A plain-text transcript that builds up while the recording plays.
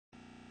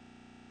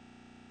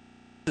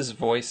is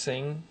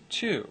voicing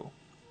too.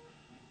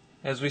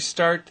 As we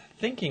start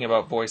thinking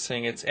about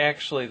voicing, it's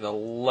actually the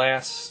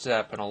last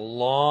step in a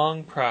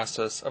long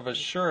process of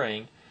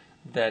assuring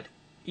that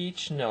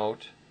each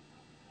note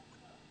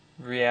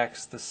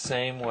reacts the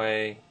same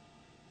way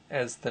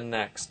as the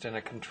next in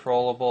a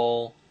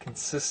controllable,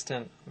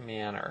 consistent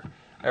manner.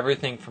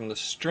 Everything from the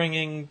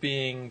stringing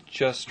being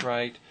just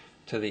right,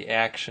 to the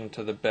action,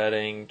 to the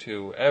bedding,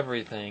 to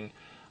everything.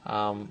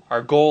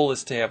 Our goal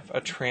is to have a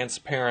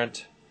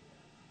transparent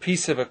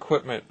piece of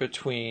equipment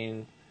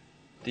between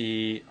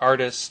the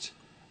artist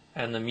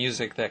and the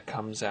music that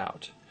comes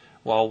out.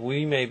 While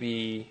we may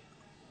be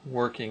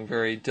working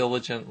very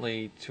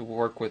diligently to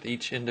work with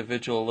each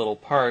individual little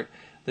part,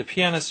 the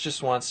pianist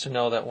just wants to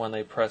know that when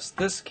they press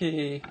this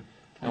key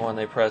and when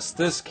they press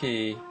this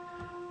key,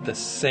 the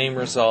same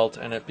result,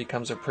 and it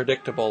becomes a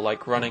predictable,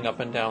 like running up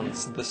and down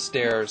the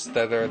stairs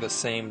that are the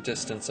same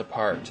distance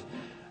apart.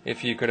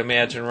 If you could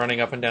imagine running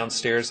up and down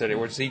stairs that it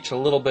was each a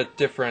little bit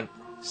different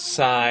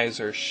size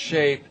or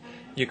shape,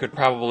 you could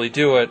probably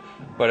do it,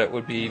 but it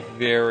would be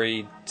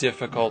very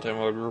difficult and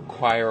would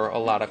require a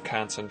lot of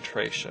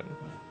concentration.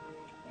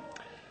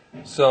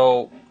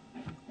 So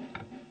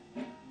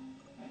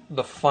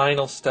the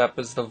final step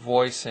is the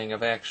voicing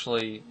of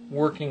actually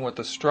working with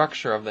the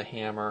structure of the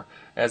hammer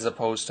as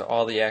opposed to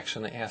all the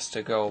action that has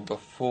to go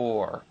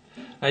before.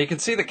 Now you can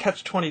see the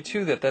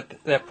catch-22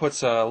 that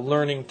puts a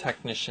learning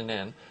technician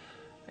in.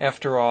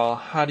 After all,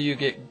 how do you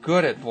get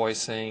good at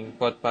voicing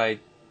but by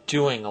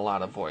doing a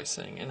lot of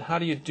voicing? And how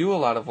do you do a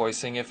lot of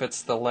voicing if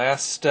it's the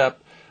last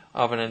step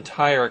of an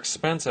entire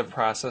expensive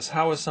process?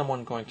 How is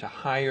someone going to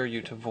hire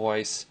you to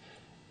voice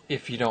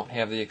if you don't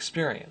have the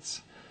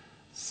experience?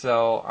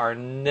 So our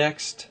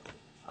next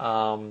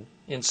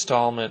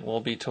installment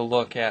will be to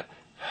look at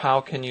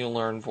how can you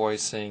learn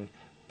voicing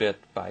bit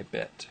by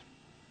bit.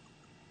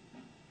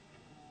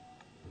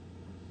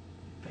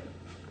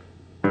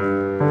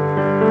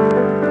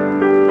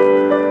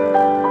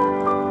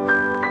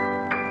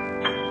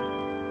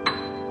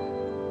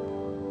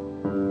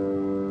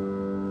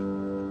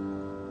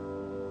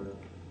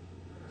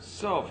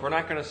 So if we're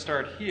not going to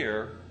start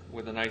here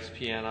with a nice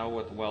piano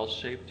with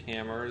well-shaped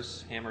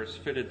hammers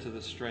fitted to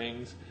the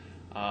strings,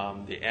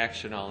 the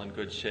action all in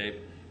good shape,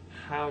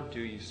 how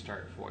do you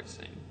start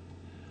voicing?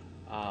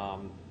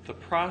 The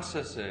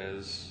process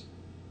is,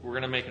 we're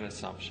going to make an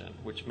assumption,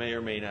 which may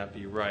or may not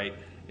be right,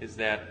 is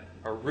that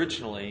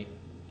originally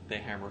the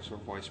hammers were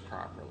voiced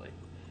properly,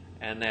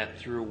 and that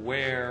through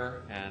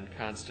wear and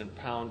constant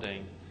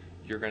pounding,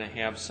 you're going to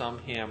have some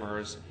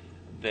hammers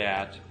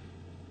that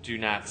do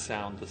not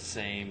sound the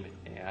same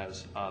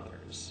as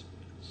others.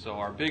 So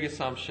our big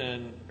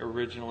assumption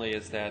originally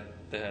is that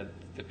the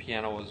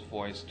piano was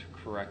voiced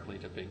correctly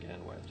to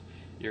begin with.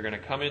 You're going to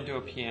come into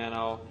a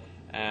piano,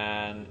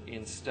 and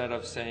instead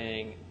of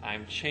saying,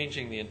 I'm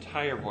changing the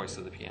entire voice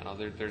of the piano,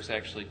 there's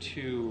actually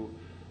two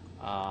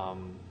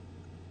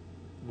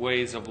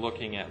ways of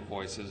looking at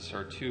voices,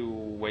 or two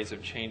ways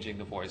of changing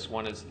the voice.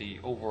 One is the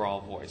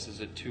overall voice. Is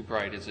it too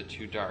bright? Is it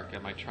too dark?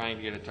 Am I trying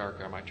to get it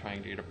darker? Am I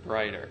trying to get it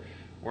brighter?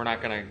 We're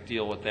not going to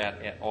deal with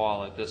that at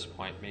all at this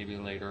point, maybe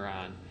later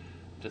on.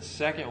 The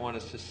second one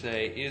is to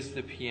say, is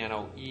the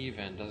piano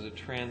even? Does it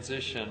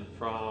transition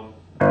from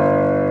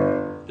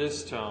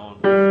this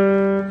tone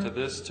to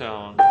this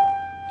tone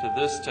to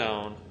this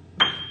tone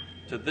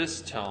to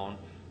this tone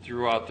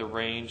throughout the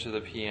range of the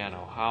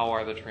piano? How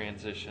are the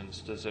transitions?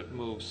 Does it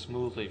move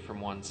smoothly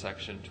from one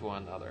section to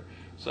another?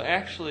 So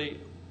actually,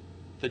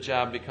 the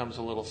job becomes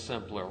a little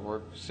simpler.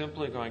 We're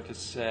simply going to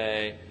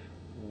say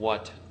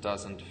what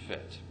doesn't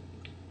fit.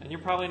 And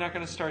you're probably not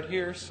going to start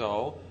here,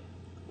 so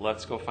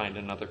let's go find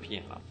another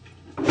piano.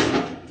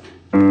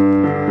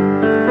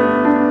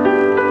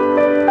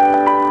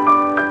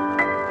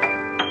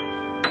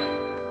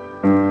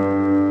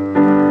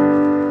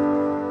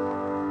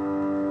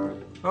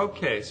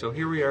 Okay, so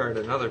here we are at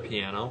another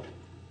piano,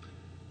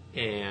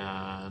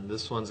 and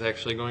this one's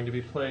actually going to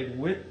be played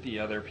with the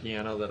other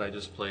piano that I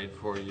just played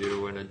for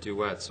you in a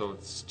duet, so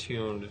it's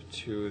tuned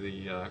to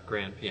the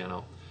grand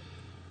piano.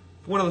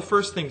 One of the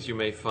first things you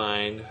may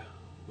find,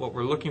 what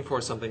we're looking for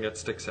is something that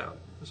sticks out.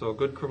 So a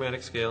good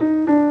chromatic scale.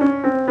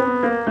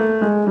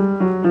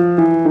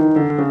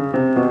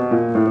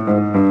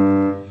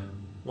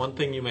 One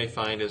thing you may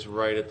find is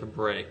right at the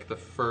break, the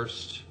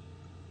first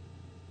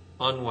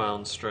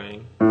unwound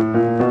string,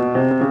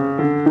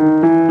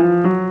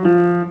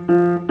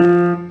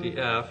 the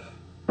F,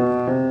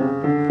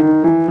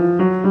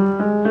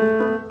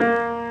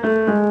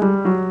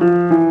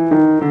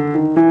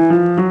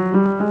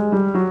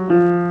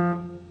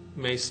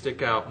 may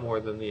stick out more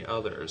than the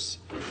others.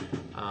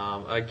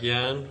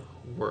 Again,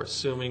 we're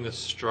assuming the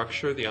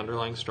structure, the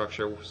underlying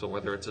structure, so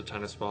whether it's a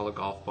tennis ball, a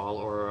golf ball,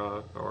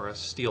 or a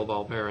steel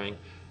ball bearing,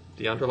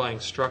 the underlying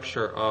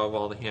structure of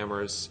all the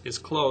hammers is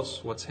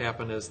close. What's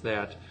happened is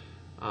that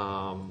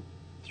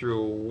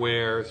through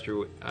wear,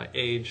 through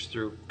age,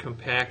 through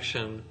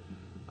compaction,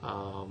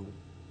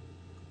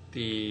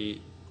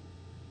 the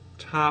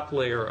top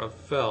layer of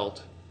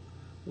felt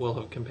will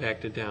have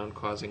compacted down,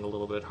 causing a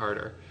little bit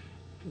harder.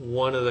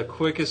 one of the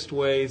quickest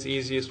ways,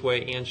 easiest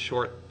way, and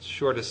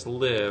shortest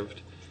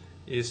lived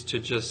is to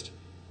just,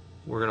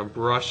 we're going to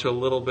brush a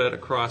little bit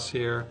across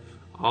here.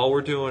 All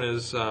we're doing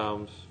is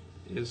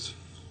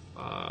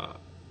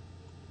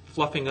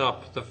fluffing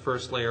up the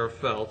first layer of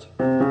felt.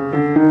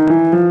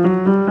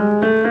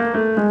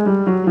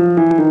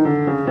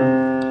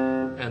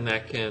 And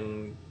that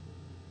can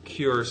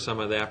cure some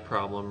of that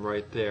problem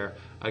right there.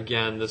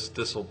 Again,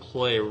 this will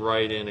play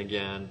right in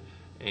again,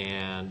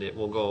 and it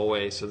will go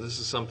away. So this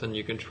is something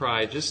you can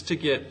try just to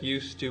get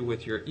used to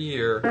with your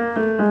ear.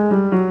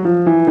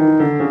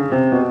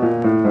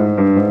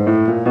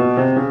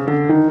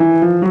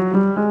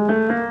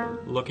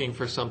 Looking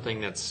for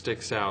something that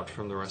sticks out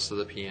from the rest of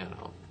the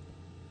piano.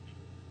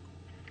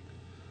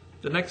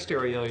 The next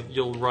area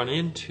you'll run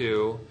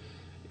into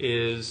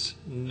is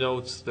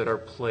notes that are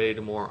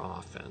played more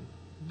often.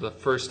 The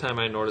first time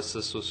I noticed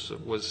this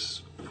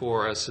was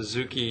for a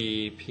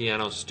Suzuki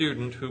piano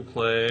student who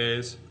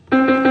plays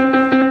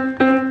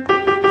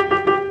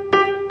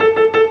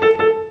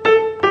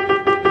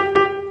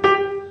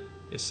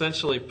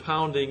essentially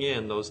pounding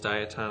in those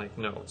diatonic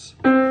notes.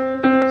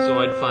 So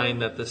I'd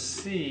find that the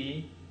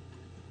C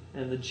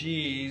and the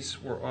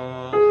G's were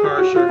all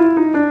harsher.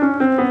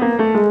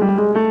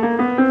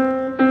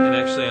 And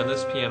actually on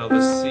this piano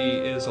the C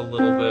is a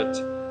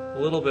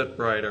little bit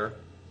brighter.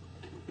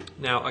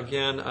 Now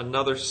again,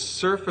 another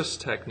surface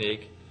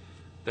technique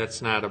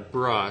that's not a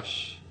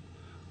brush,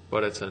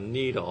 but it's a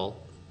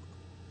needle,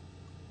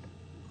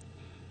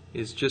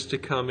 is just to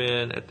come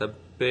in at the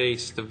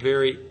base, the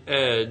very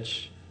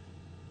edge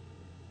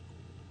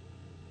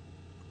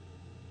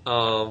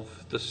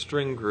of the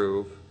string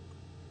groove,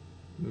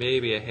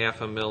 maybe a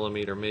half a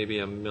millimeter, maybe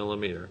a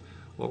millimeter.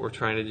 What we're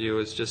trying to do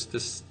is just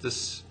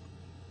this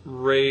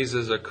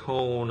raises a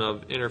cone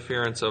of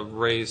interference of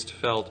raised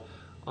felt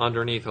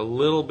underneath a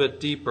little bit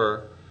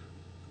deeper,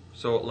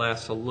 so it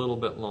lasts a little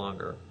bit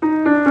longer.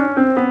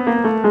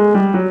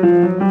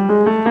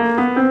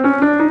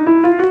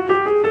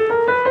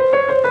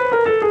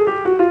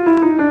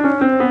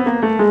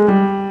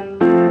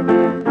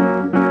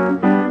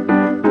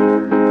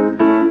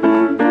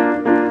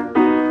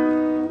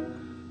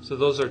 So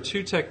those are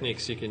two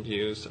techniques you can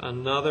use.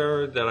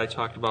 Another that I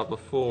talked about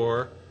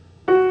before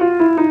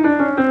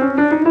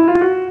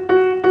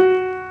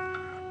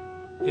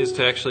is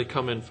to actually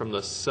come in from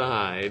the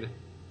side,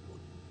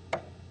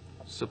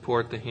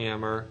 support the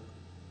hammer,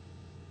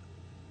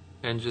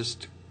 and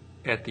just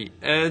at the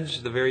edge,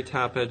 the very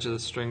top edge of the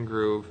string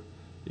groove,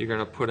 you're going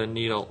to put a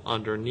needle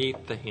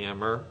underneath the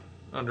hammer,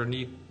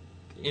 underneath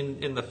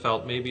in the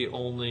felt, maybe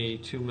only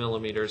 2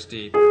 millimeters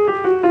deep.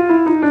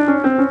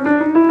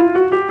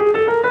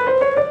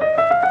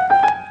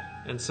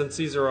 And since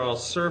these are all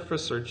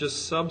surface or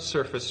just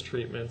subsurface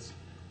treatments,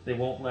 they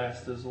won't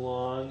last as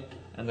long,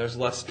 and there's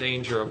less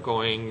danger of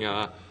going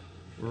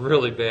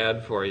really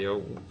bad for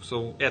you.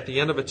 So at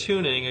the end of a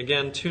tuning,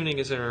 again, tuning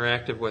is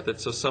interactive with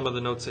it, so some of the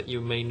notes that you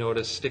may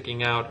notice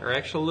sticking out are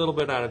actually a little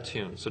bit out of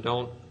tune. So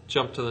don't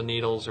jump to the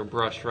needles or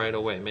brush right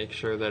away. Make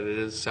sure that it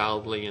is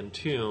solidly in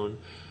tune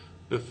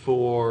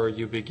before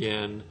you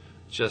begin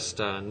just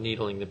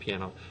needling the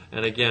piano.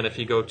 And again, if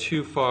you go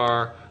too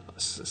far,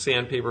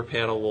 sandpaper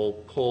paddle will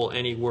pull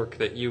any work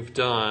that you've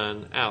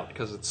done out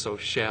because it's so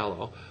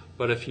shallow.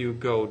 But if you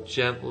go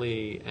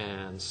gently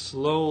and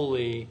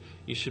slowly,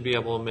 you should be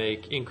able to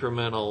make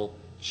incremental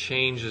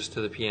changes to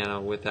the piano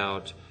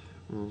without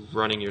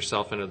running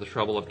yourself into the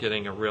trouble of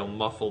getting a real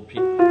muffled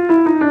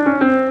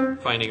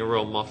finding a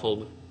real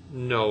muffled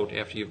note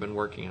after you've been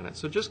working on it.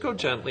 So just go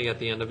gently at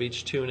the end of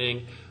each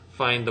tuning,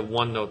 find the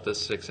one note that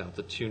sticks out,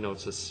 the two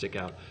notes that stick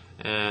out,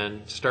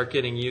 and start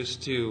getting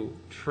used to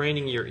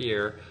training your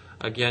ear.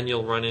 Again,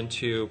 you'll run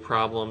into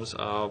problems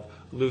of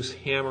loose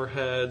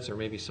hammerheads or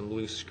maybe some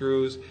loose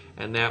screws,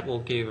 and that will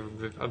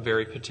give a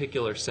very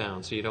particular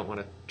sound, so you don't want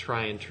to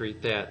try and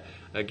treat that.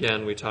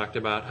 Again, we talked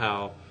about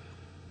how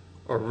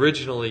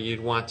originally you'd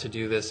want to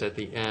do this at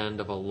the end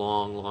of a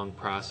long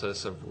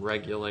process of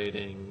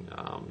regulating,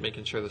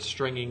 making sure the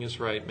stringing is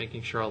right,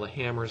 making sure all the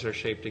hammers are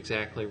shaped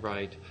exactly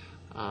right.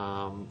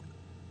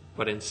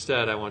 But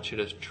instead, I want you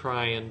to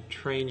try and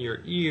train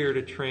your ear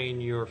to train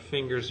your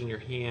fingers and your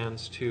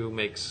hands to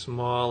make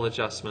small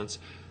adjustments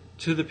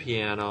to the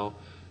piano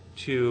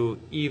to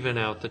even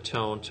out the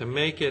tone, to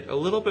make it a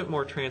little bit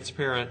more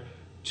transparent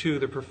to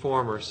the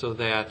performer so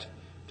that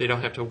they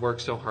don't have to work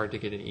so hard to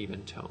get an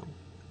even tone.